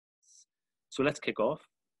So let's kick off.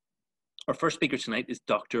 Our first speaker tonight is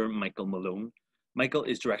Dr. Michael Malone. Michael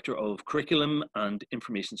is Director of Curriculum and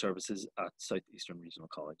Information Services at Southeastern Regional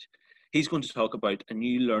College. He's going to talk about a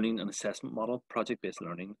new learning and assessment model, project-based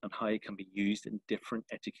learning, and how it can be used in different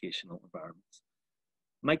educational environments.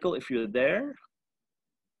 Michael, if you're there,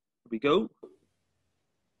 here we go.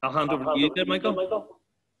 I'll hand over to you there, Michael.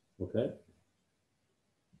 Okay.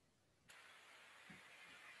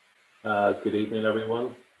 Good evening,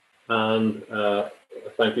 everyone, and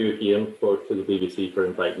thank you again to the BBC for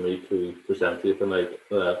inviting me to present to you tonight.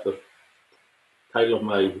 The title of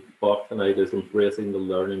my talk tonight is Embracing the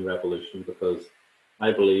Learning Revolution, because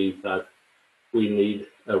I believe that we need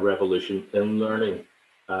a revolution in learning,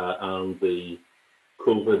 and the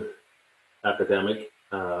COVID epidemic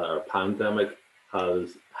or pandemic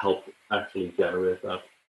has helped actually generate that.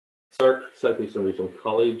 SERC, Southeastern Regional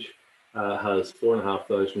College, has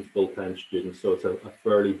 4,500 full-time students, so it's a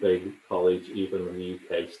fairly big college, even in the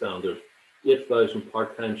UK standard. 8,000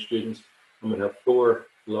 part-time students, and we have 4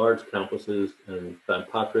 large campuses in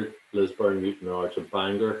Downpatrick, Lisburn, Newton Ards, and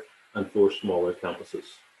Bangor, and 4 smaller campuses.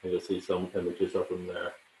 And you'll see some images of them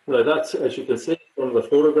there. Now, that's, as you can see from the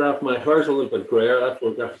photograph, my hair's a little bit grayer. That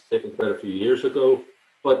photograph was taken quite a few years ago,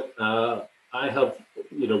 but I have,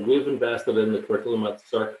 we've invested in the curriculum at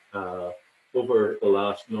SERC over the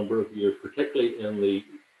last number of years, particularly in the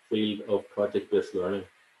field of project-based learning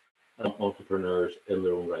and entrepreneurs in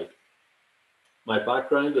their own right. My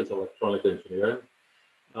background is electronic engineering,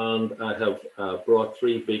 and I have brought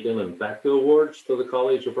 3 Beacon and Vector Awards to the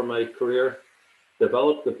college over my career,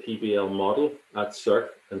 developed the PBL model at SERC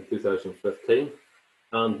in 2015,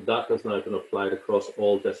 and that has now been applied across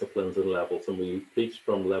all disciplines and levels, and we teach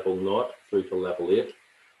from level 0 through to level 8,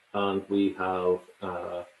 and we have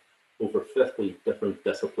over 50 different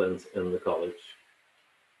disciplines in the college.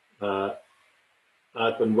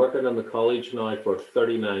 I've been working in the college now for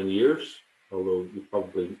 39 years, although you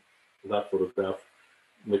probably, that photograph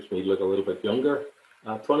makes me look a little bit younger.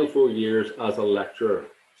 24 years as a lecturer,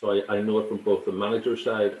 so I know it from both the manager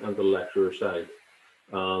side and the lecturer side.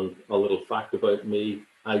 And a little fact about me,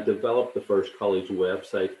 I developed the first college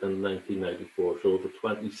website in 1994, so over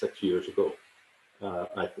 26 years ago.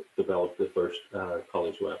 I developed the first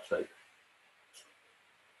college website.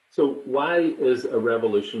 So why is a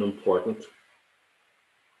revolution important?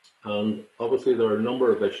 And obviously there are a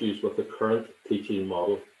number of issues with the current teaching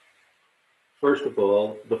model. First of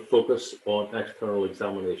all, the focus on external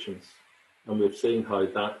examinations. And we've seen how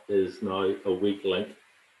that is now a weak link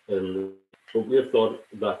in what we have thought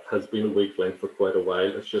that has been a weak link for quite a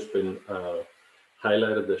while. It's just been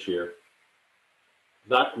highlighted this year.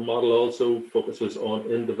 That model also focuses on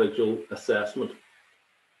individual assessment.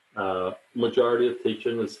 Majority of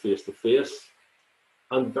teaching is face-to-face,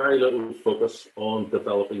 and very little focus on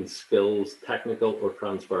developing skills, technical or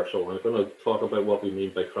transversal. I'm going to talk about what we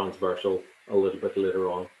mean by transversal a little bit later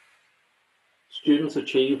on. Students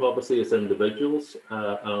achieve obviously as individuals,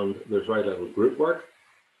 and there's very little group work,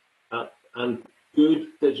 and good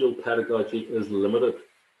digital pedagogy is limited.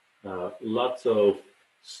 Lots of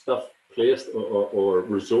stuff placed or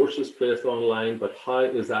resources placed online, but how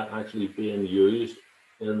is that actually being used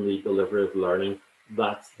in the delivery of learning?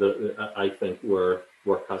 That's I think where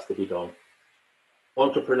work has to be done.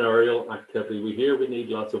 Entrepreneurial activity. We need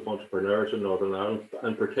lots of entrepreneurs in Northern Ireland,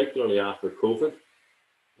 and particularly after COVID.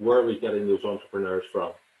 Where are we getting those entrepreneurs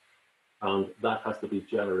from? And that has to be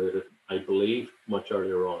generated, I believe, much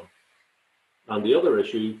earlier on. And the other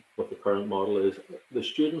issue with the current model is the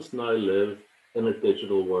students now live in a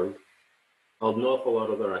digital world. An awful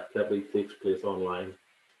lot of their activity takes place online,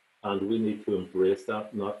 and we need to embrace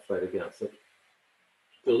that, not fight against it.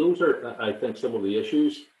 So those are, I think, some of the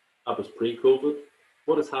issues. That was pre-COVID.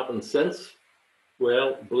 What has happened since?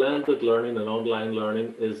 Well, blended learning and online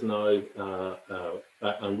learning is now,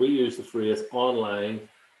 and we use the phrase online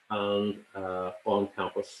and on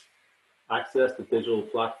campus. Access to digital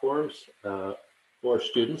platforms for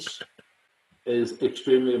students is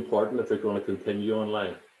extremely important if they're going to continue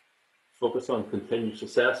online. Focus on continuous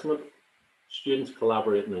assessment, students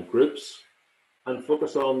collaborating in groups, and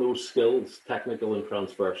focus on those skills, technical and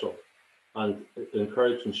transversal, and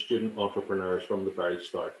encouraging student entrepreneurs from the very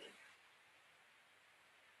start.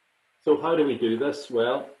 So how do we do this?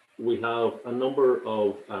 Well, we have a number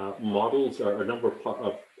of models or a number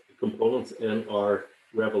of components in our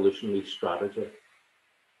revolutionary strategy.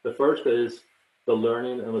 The first is the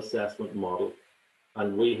learning and assessment model,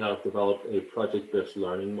 and we have developed a project-based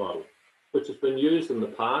learning model, which has been used in the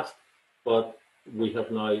past, but we have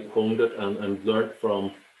now honed it and learned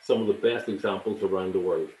from some of the best examples around the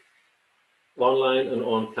world. Online and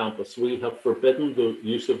on campus, we have forbidden the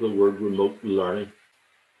use of the word remote learning,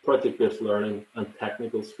 project-based learning, and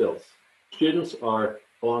technical skills. Students are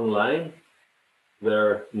online,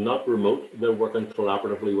 they're not remote, they're working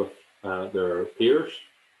collaboratively with their peers,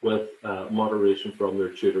 with moderation from their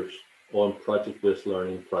tutors on project-based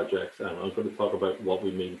learning projects. And I'm going to talk about what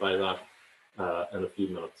we mean by that in a few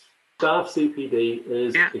minutes. Staff CPD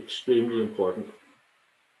is extremely important.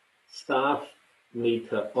 Staff need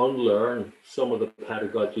to unlearn some of the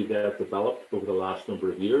pedagogy they have developed over the last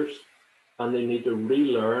number of years, and they need to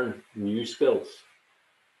relearn new skills.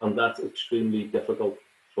 And that's extremely difficult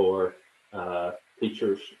for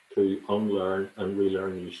teachers to unlearn and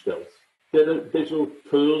relearn new skills. Digital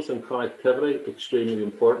tools and connectivity, extremely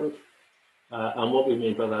important. And what we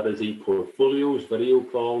mean by that is e-portfolios, video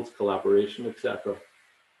calls, collaboration, etc.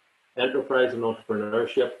 Enterprise and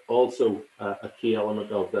entrepreneurship, also a key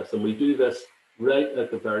element of this. And we do this right at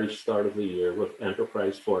the very start of the year with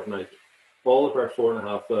Enterprise Fortnight. All of our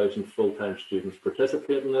 4,500 full-time students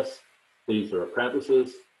participate in this. These are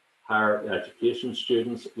apprentices, higher education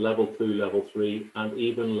students, level 2, level 3, and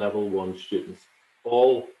even level 1 students.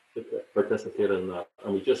 All participate in that.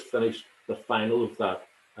 And we just finished the final of that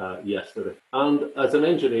yesterday. And as an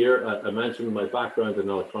engineer, I mentioned my background in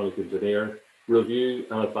electronic engineering, review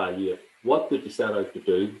and evaluate. What did you set out to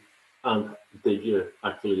do? And did you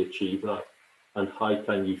actually achieve that? And how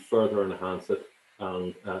can you further enhance it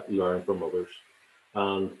and learn from others?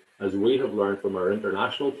 And as we have learned from our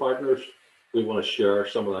international partners, we want to share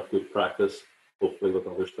some of that good practice, hopefully with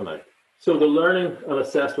others tonight. So the learning and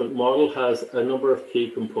assessment model has a number of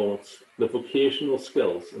key components. The vocational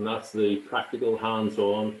skills, and that's the practical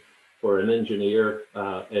hands-on for an engineer.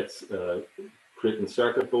 It's creating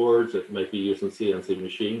circuit boards, it might be using CNC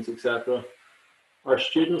machines, etc. Our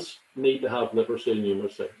students need to have literacy and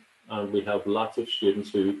numeracy, and we have lots of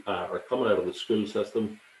students who are coming out of the school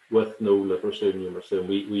system with no literacy and numeracy, and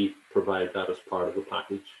we provide that as part of the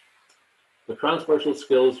package. The transversal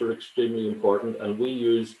skills are extremely important, and we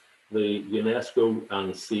use the UNESCO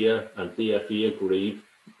and SEA and DFE agreed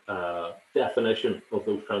definition of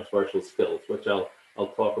those transversal skills, which I'll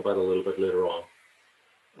talk about a little bit later on.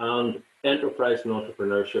 And enterprise and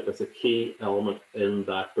entrepreneurship is a key element in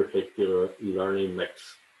that particular learning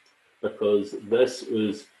mix, because this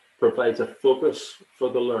provides a focus for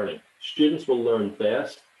the learning. Students will learn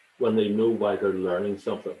best when they know why they're learning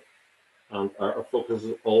something. And our focus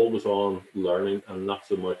is always on learning and not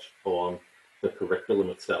so much on the curriculum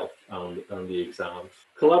itself and the exams.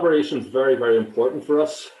 Collaboration is very, very important for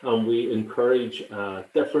us, and we encourage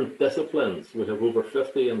different disciplines. We have over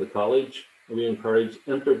 50 in the college, and we encourage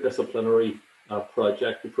interdisciplinary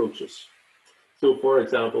project approaches. So, for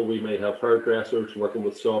example, we may have hairdressers working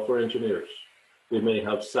with software engineers. We may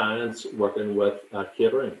have science working with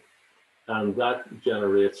catering, and that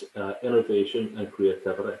generates innovation and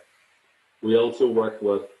creativity. We also work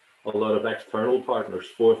with a lot of external partners,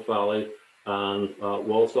 Forth Valley and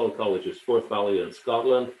Walsall colleges, Forth Valley in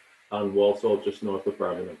Scotland and Walsall just north of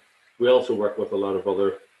Birmingham. We also work with a lot of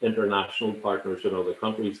other international partners in other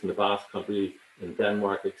countries, in the Basque Country, in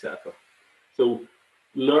Denmark, etc. So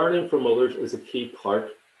learning from others is a key part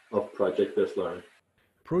of project-based learning.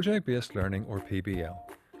 Project-based learning, or PBL.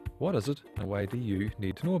 What is it and why do you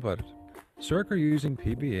need to know about it? SERC are using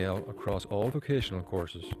PBL across all vocational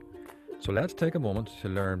courses. So let's take a moment to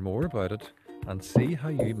learn more about it and see how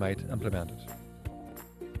you might implement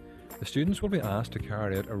it. The students will be asked to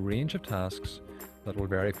carry out a range of tasks that will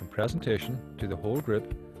vary from presentation to the whole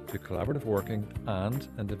group to collaborative working and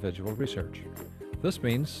individual research. This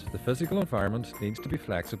means the physical environment needs to be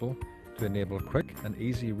flexible to enable quick and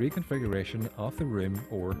easy reconfiguration of the room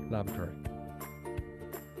or laboratory.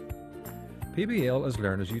 PBL is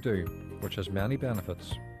learn as you do, which has many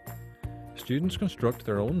benefits. Students construct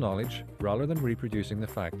their own knowledge rather than reproducing the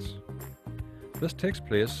facts. This takes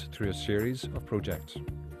place through a series of projects.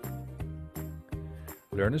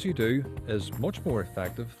 Learn as you do is much more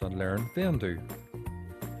effective than learn then do.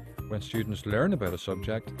 When students learn about a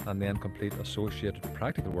subject and then complete associated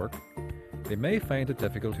practical work, they may find it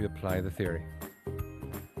difficult to apply the theory.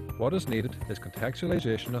 What is needed is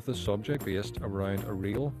contextualization of the subject based around a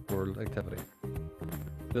real world activity.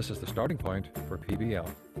 This is the starting point for PBL.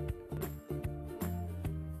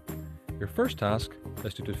 Your first task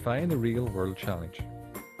is to define the real world challenge.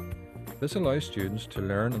 This allows students to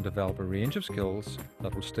learn and develop a range of skills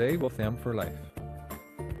that will stay with them for life.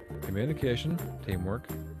 Communication, teamwork,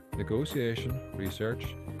 negotiation,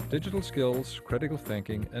 research, digital skills, critical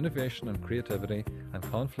thinking, innovation and creativity, and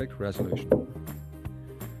conflict resolution.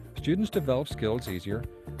 Students develop skills easier,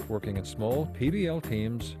 working in small PBL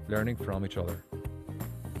teams, learning from each other.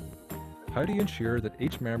 How do you ensure that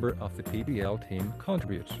each member of the PBL team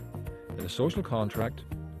contributes? In a social contract,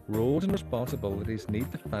 roles and responsibilities need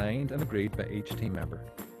defined and agreed by each team member.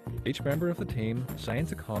 Each member of the team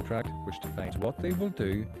signs a contract which defines what they will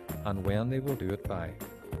do and when they will do it by.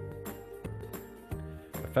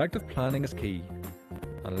 Effective planning is key,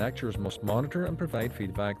 and lecturers must monitor and provide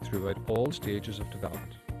feedback throughout all stages of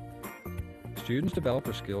development. Students develop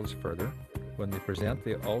their skills further when they present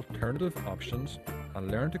the alternative options and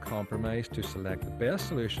learn to compromise to select the best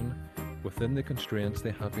solution within the constraints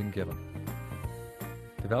they have been given.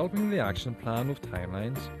 Developing the action plan with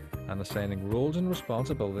timelines and assigning roles and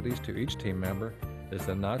responsibilities to each team member is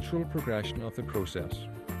the natural progression of the process.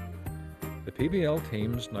 The PBL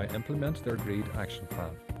teams now implement their agreed action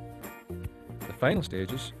plan. The final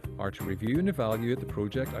stages are to review and evaluate the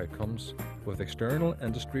project outcomes with external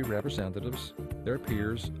industry representatives, their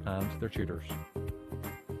peers and their tutors.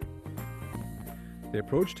 The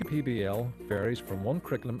approach to PBL varies from one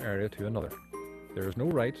curriculum area to another. There is no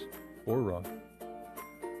right or wrong.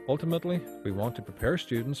 Ultimately, we want to prepare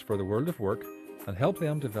students for the world of work and help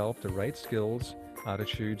them develop the right skills,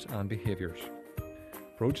 attitudes and behaviours.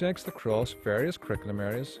 Projects that cross various curriculum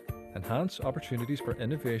areas enhance opportunities for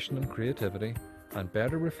innovation and creativity and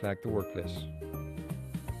better reflect the workplace.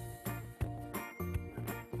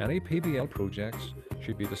 Any PBL projects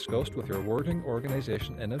should be discussed with your awarding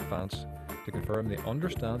organisation in advance to confirm they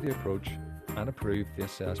understand the approach and approve the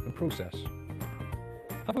assessment process.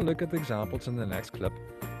 Have a look at the examples in the next clip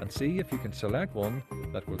and see if you can select one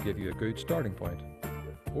that will give you a good starting point,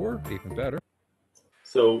 or even better.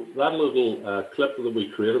 So that little clip that we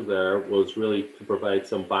created there was really to provide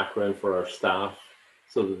some background for our staff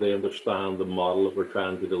so that they understand the model that we're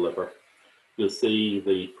trying to deliver. You'll see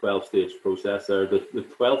the 12-stage process there. The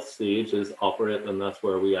 12th stage is operate, and that's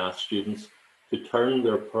where we ask students to turn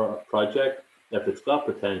their project, if it's got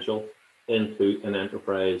potential, into an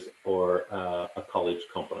enterprise or a college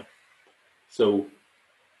company. So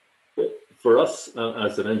for us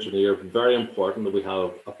as an engineer, very important that we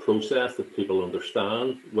have a process that people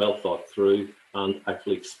understand, well thought through, and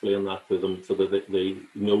actually explain that to them so that they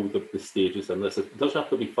know the stages in this. It doesn't have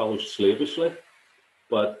to be followed slavishly,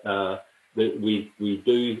 but we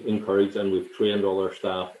do encourage, and we've trained all our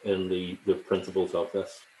staff in the principles of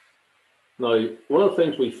this. Now, one of the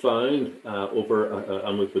things we found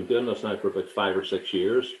and we've been doing this now for about 5 or 6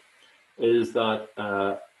 years, is that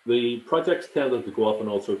the projects tended to go off in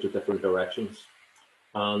all sorts of different directions.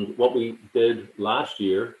 And what we did last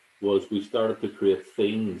year was we started to create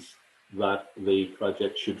themes that the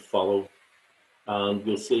project should follow. And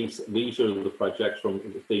you'll see these are the projects from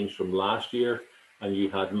the themes from last year, and you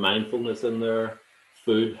had mindfulness in there,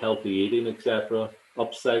 food, healthy eating, etc.,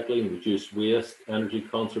 upcycling, reduced waste, energy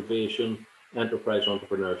conservation, enterprise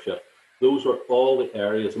entrepreneurship. Those were all the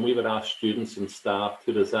areas, and we would ask students and staff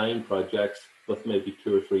to design projects with maybe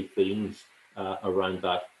 2 or 3 themes around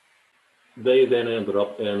that. They then ended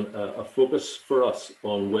up in a focus for us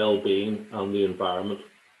on well-being and the environment.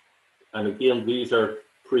 And again, these are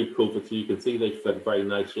pre-COVID, so you can see they fit very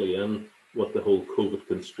nicely in with the whole COVID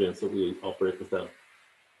constraints that we operate within.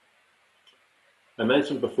 I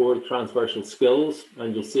mentioned before the transversal skills,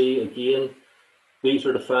 and you'll see again, these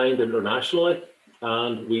are defined internationally,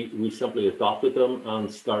 and we simply adopted them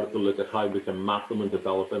and started to look at how we can map them and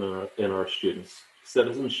develop in our students.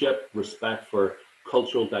 Citizenship, respect for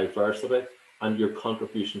cultural diversity, and your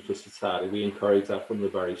contribution to society. We encourage that from the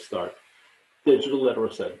very start. Digital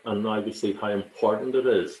literacy, and now we see how important it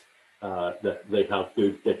is that they have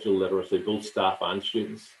good digital literacy, both staff and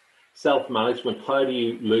students. Self-management, how do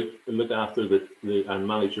you look after and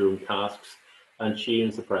manage your own tasks and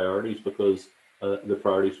change the priorities, because the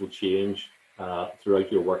priorities will change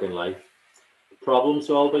throughout your working life. Problem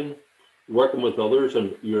solving, working with others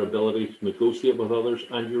and your ability to negotiate with others,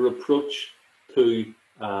 and your approach to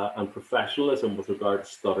and professionalism with regard to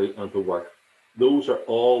study and to work. Those are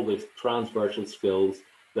all the transversal skills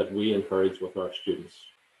that we encourage with our students.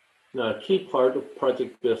 Now, a key part of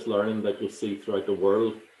project-based learning that you'll see throughout the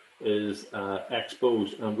world is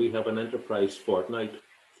expos, and we have an enterprise fortnight.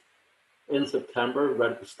 In September,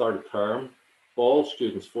 right at the start of term, all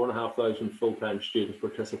students, 4,500 full-time students,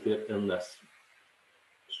 participate in this.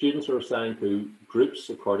 Students are assigned to groups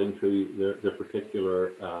according to their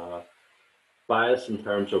particular bias in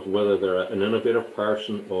terms of whether they're an innovative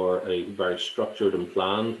person or a very structured and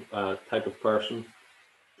planned type of person.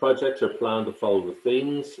 Projects are planned to follow the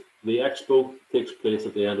themes. The expo takes place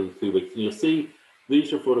at the end of the 2 weeks. And you'll see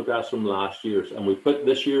these are photographs from last year's, and we put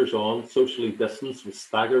this year's on socially distanced with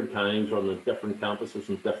staggered times on the different campuses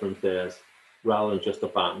and different days, rather than just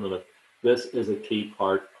abandoning it. This is a key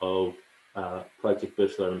part of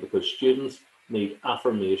project-based learning, because students need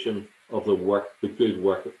affirmation of the work, the good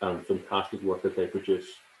work and fantastic work that they produce.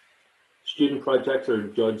 Student projects are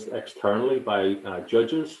judged externally by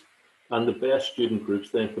judges, and the best student groups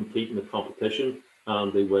then compete in the competition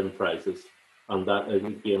and they win prizes. And that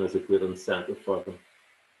again is a good incentive for them.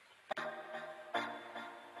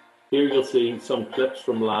 Here you'll see some clips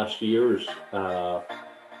from last year's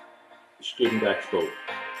Student Expo.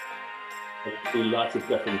 You'll see lots of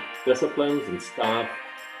different disciplines and staff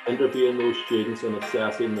interviewing those students and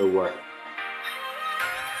assessing their work.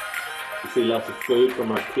 You see lots of food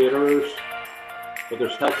from our caterers, but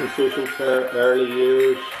there's health and social care, early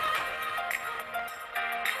years.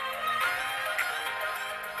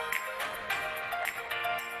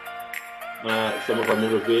 Some of our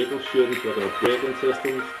motor vehicle students looking at braking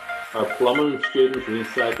systems, our plumbing students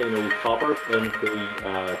recycling old copper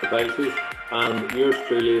into devices, and yours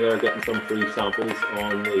truly, they're getting some free samples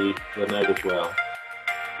on the night as well.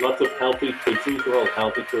 Lots of healthy treats. We're all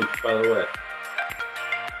healthy treats, by the way.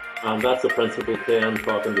 And that's the Principal 10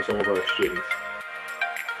 talking to some of our students.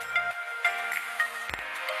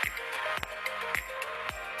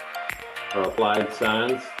 Our applied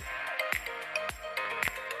science.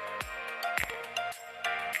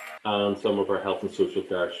 And some of our health and social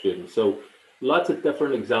care students. So lots of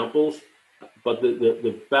different examples, but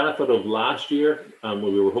the benefit of last year,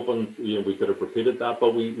 we were hoping we could have repeated that,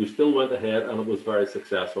 but we still went ahead and it was very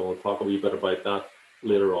successful. I'll talk a wee bit about that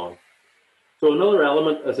later on. So another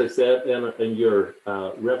element, as I said, in your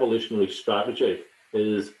revolutionary strategy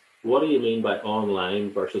is, what do you mean by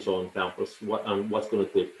online versus on campus? What's going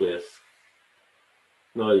to take place?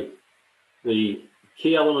 Now, the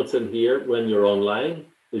key elements in here when you're online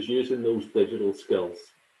is using those digital skills,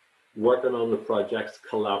 working on the projects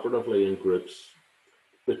collaboratively in groups,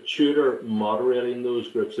 the tutor moderating those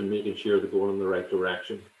groups and making sure they're going in the right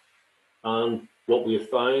direction. And what we have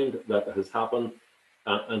found that has happened,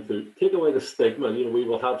 and to take away the stigma, we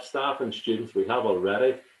will have staff and students, we have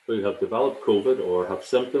already, who have developed COVID or have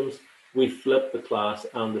symptoms. We flip the class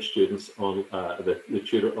and the students on the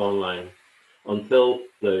tutor online until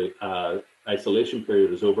the isolation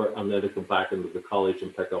period is over, and then they come back into the college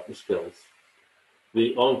and pick up the skills.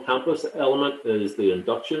 The on-campus element is the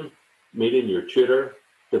induction, meeting your tutor,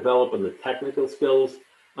 developing the technical skills,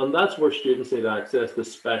 and that's where students need access to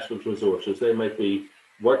specialist resources. They might be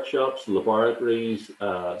workshops, laboratories,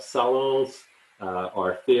 salons,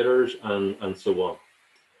 or theatres, and so on.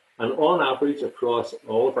 And on average, across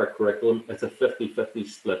all of our curriculum, it's a 50-50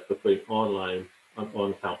 split between online and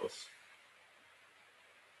on-campus.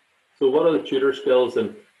 So what are the tutor skills?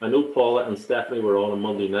 And I know Paula and Stephanie were on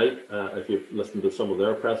Monday night, if you've listened to some of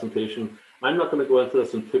their presentation. I'm not going to go into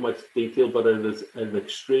this in too much detail, but it is an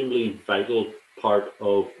extremely vital part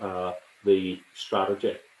of the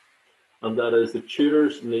strategy. And that is, the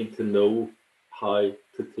tutors need to know how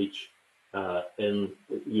to teach in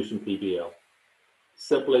using PBL.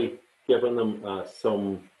 Simply giving them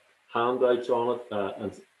some handouts on it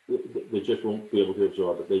and they just won't be able to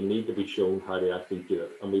absorb it. They need to be shown how to actually do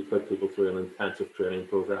it. And we put people through an intensive training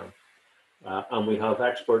program. And we have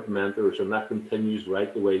expert mentors, and that continues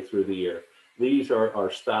right the way through the year. These are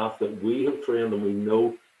our staff that we have trained, and we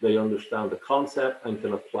know they understand the concept and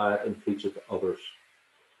can apply it and teach it to others.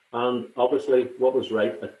 And obviously, what was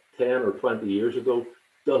right 10 or 20 years ago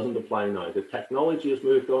doesn't apply now. The technology has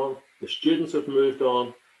moved on, the students have moved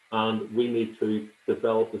on, and we need to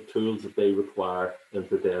develop the tools that they require in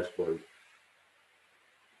today's world.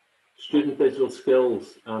 Student digital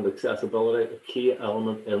skills and accessibility, a key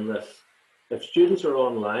element in this. If students are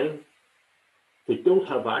online, they don't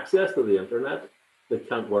have access to the internet, they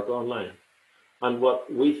can't work online. And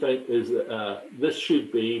what we think is this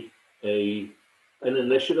should be an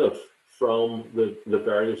initiative from the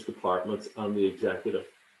various departments and the executive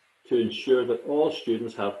to ensure that all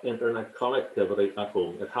students have internet connectivity at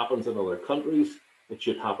home. It happens in other countries, it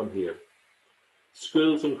should happen here.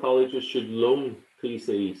 Schools and colleges should loan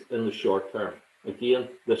PCs in the short term. Again,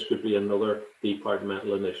 this could be another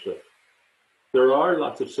departmental initiative. There are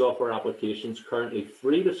lots of software applications currently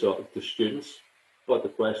free to students, but the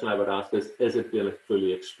question I would ask is it being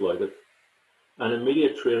fully exploited? And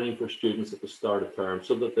immediate training for students at the start of term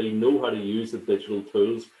so that they know how to use the digital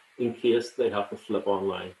tools in case they have to flip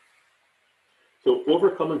online. So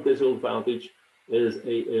overcoming digital advantage is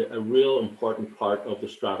a real important part of the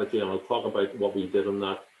strategy, and I'll talk about what we did on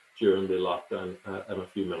that during the lockdown in a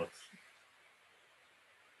few minutes.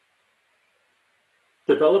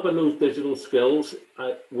 Developing those digital skills,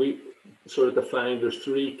 we sort of defined there's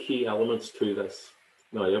three key elements to this.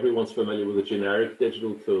 Now, everyone's familiar with the generic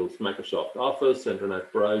digital tools, Microsoft Office,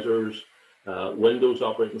 internet browsers, Windows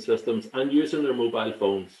operating systems, and using their mobile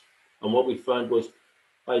phones. And what we found was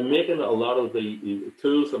by making a lot of the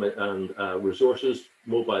tools and resources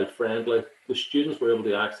mobile friendly, the students were able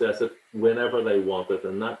to access it whenever they wanted,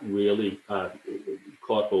 and that really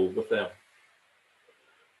caught hold with them.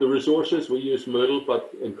 The resources, we use Moodle,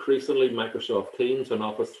 but increasingly Microsoft Teams and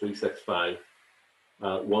Office 365,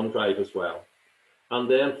 OneDrive as well. And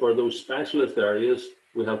then for those specialist areas,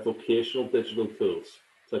 we have vocational digital tools,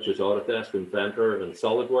 such as Autodesk, Inventor, and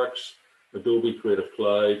SolidWorks, Adobe Creative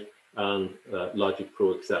Cloud, and Logic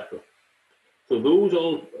Pro, etc. So those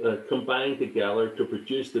all combine together to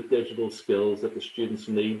produce the digital skills that the students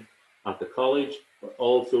need at the college, but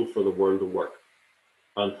also for the world of work,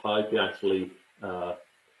 and how to actually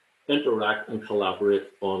interact and collaborate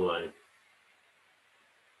online.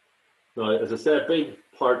 Now, as I said, a big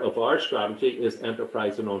part of our strategy is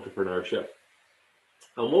enterprise and entrepreneurship.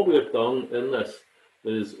 And what we have done in this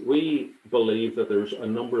is we believe that there's a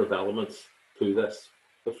number of elements to this.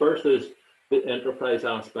 The first is the enterprise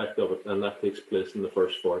aspect of it, and that takes place in the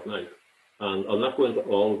first fortnight. And I'll not go into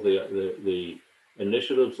all of the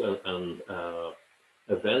initiatives and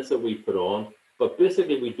events that we put on, but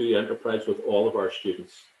basically we do enterprise with all of our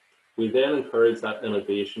students. We then encourage that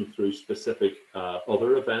innovation through specific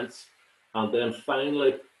other events. And then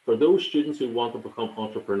finally, for those students who want to become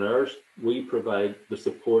entrepreneurs, we provide the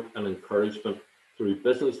support and encouragement through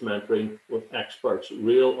business mentoring with experts,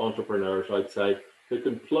 real entrepreneurs outside, who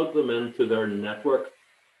can plug them into their network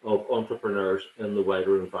of entrepreneurs in the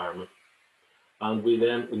wider environment. And we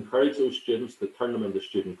then encourage those students to turn them into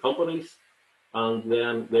student companies, and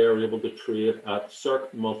then they are able to trade at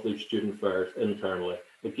SERC monthly student fairs internally.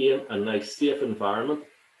 Again, a nice safe environment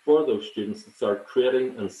for those students to start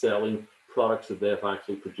creating and selling products that they've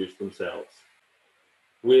actually produced themselves.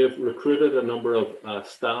 We have recruited a number of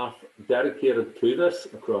staff dedicated to this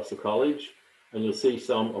across the college, and you'll see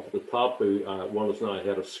some up at the top who one is now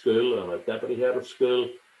head of school and a deputy head of school,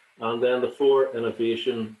 and then the 4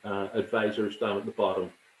 innovation advisors down at the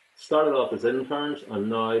bottom. Started off as interns, and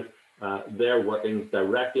now they're working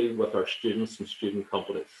directly with our students and student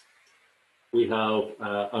companies. We have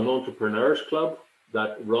an entrepreneurs club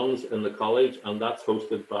that runs in the college, and that's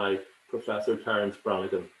hosted by Professor Terence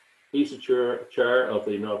Brannigan. He's the chair of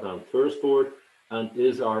the Northern Ireland Tourist Board and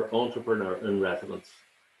is our entrepreneur in residence.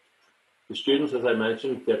 The students, as I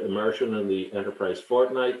mentioned, get immersion in the Enterprise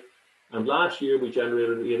Fortnight, and last year we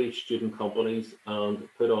generated 80 student companies and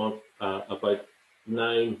put on about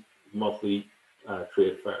 9 monthly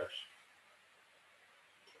trade fairs.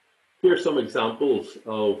 Here are some examples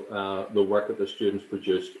of the work that the students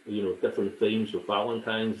produced, different themes of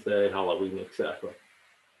Valentine's Day, Halloween, etc.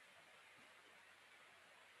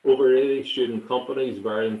 Over 80 student companies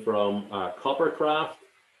varying from copper craft,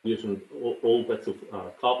 using old bits of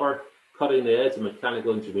copper, Cutting Edge, a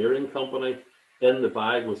mechanical engineering company. In the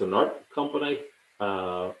Bag was an art company,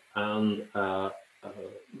 and the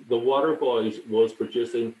Water Boys was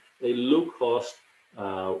producing a low-cost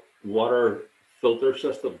water filter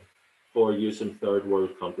system for use in third world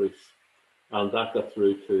countries. And that got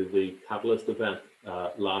through to the Catalyst event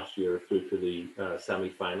last year, through to the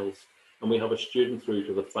semi-finals. And we have a student through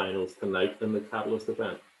to the finals tonight in the Catalyst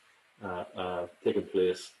event taking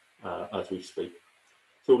place as we speak.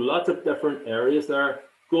 So lots of different areas there.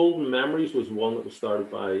 Golden Memories was one that was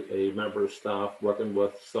started by a member of staff working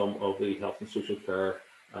with some of the health and social care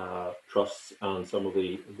trusts and some of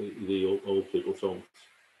the old people's homes.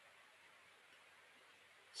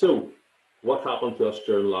 So what happened to us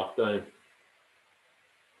during lockdown?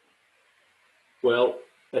 Well,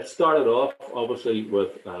 it started off obviously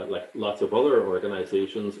with like lots of other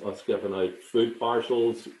organizations, us giving out food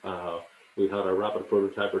parcels. We had our rapid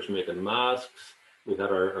prototypers making masks. We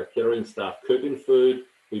had our catering staff cooking food.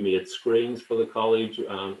 We made screens for the college,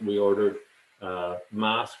 and we ordered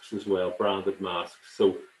masks as well, branded masks.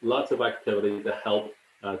 So lots of activity to help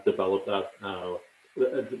develop that,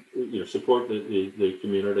 support the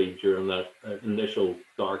community during that initial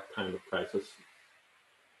dark time of crisis.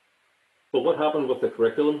 But what happened with the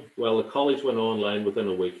curriculum? Well, the college went online within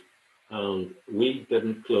a week, and we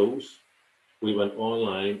didn't close. We went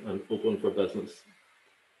online and open for business.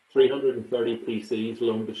 330 PCs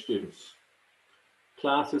loaned to students.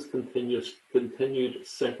 Classes continued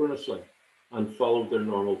synchronously and followed their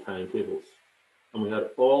normal timetables. And we had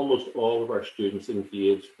almost all of our students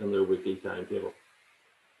engaged in their weekly timetable.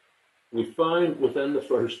 We found within the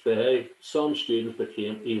first day, some students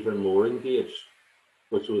became even more engaged,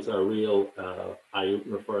 which was a real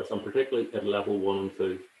eye-opener for us, and particularly at level 1 and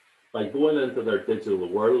 2. By going into their digital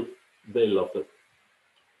world, they loved it.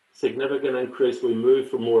 Significant increase, we moved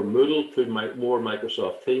from more Moodle to more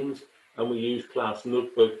Microsoft Teams, and we use class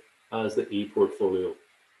notebook as the e-portfolio.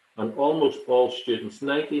 And almost all students,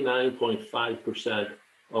 99.5%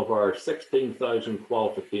 of our 16,000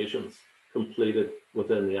 qualifications completed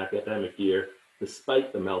within the academic year,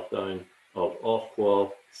 despite the meltdown of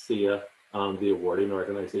Ofqual, SEA, and the awarding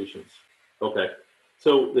organisations. Okay,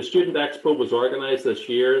 so the Student Expo was organised this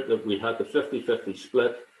year, that we had the 50-50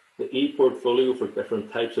 split, the e-portfolio for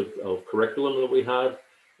different types of curriculum that we had.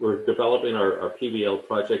 We're developing our PBL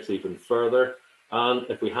projects even further. And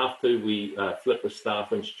if we have to, we flip the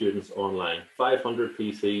staff and students online. 500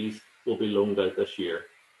 PCs will be loaned out this year.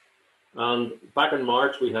 And back in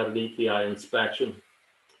March, we had an ETI inspection.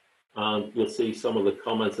 And you'll see some of the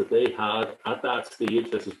comments that they had at that stage.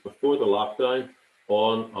 This is before the lockdown,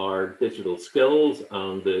 on our digital skills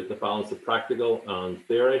and the balance of practical and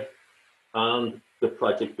theory, and the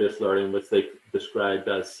project-based learning, which they described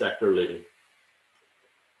as sector leading.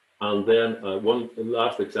 And then one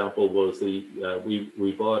last example was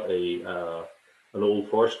we bought an old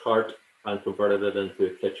horse cart and converted it into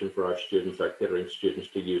a kitchen for our students, our catering students,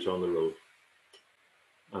 to use on the road.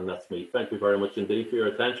 And that's me. Thank you very much indeed for your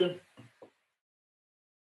attention.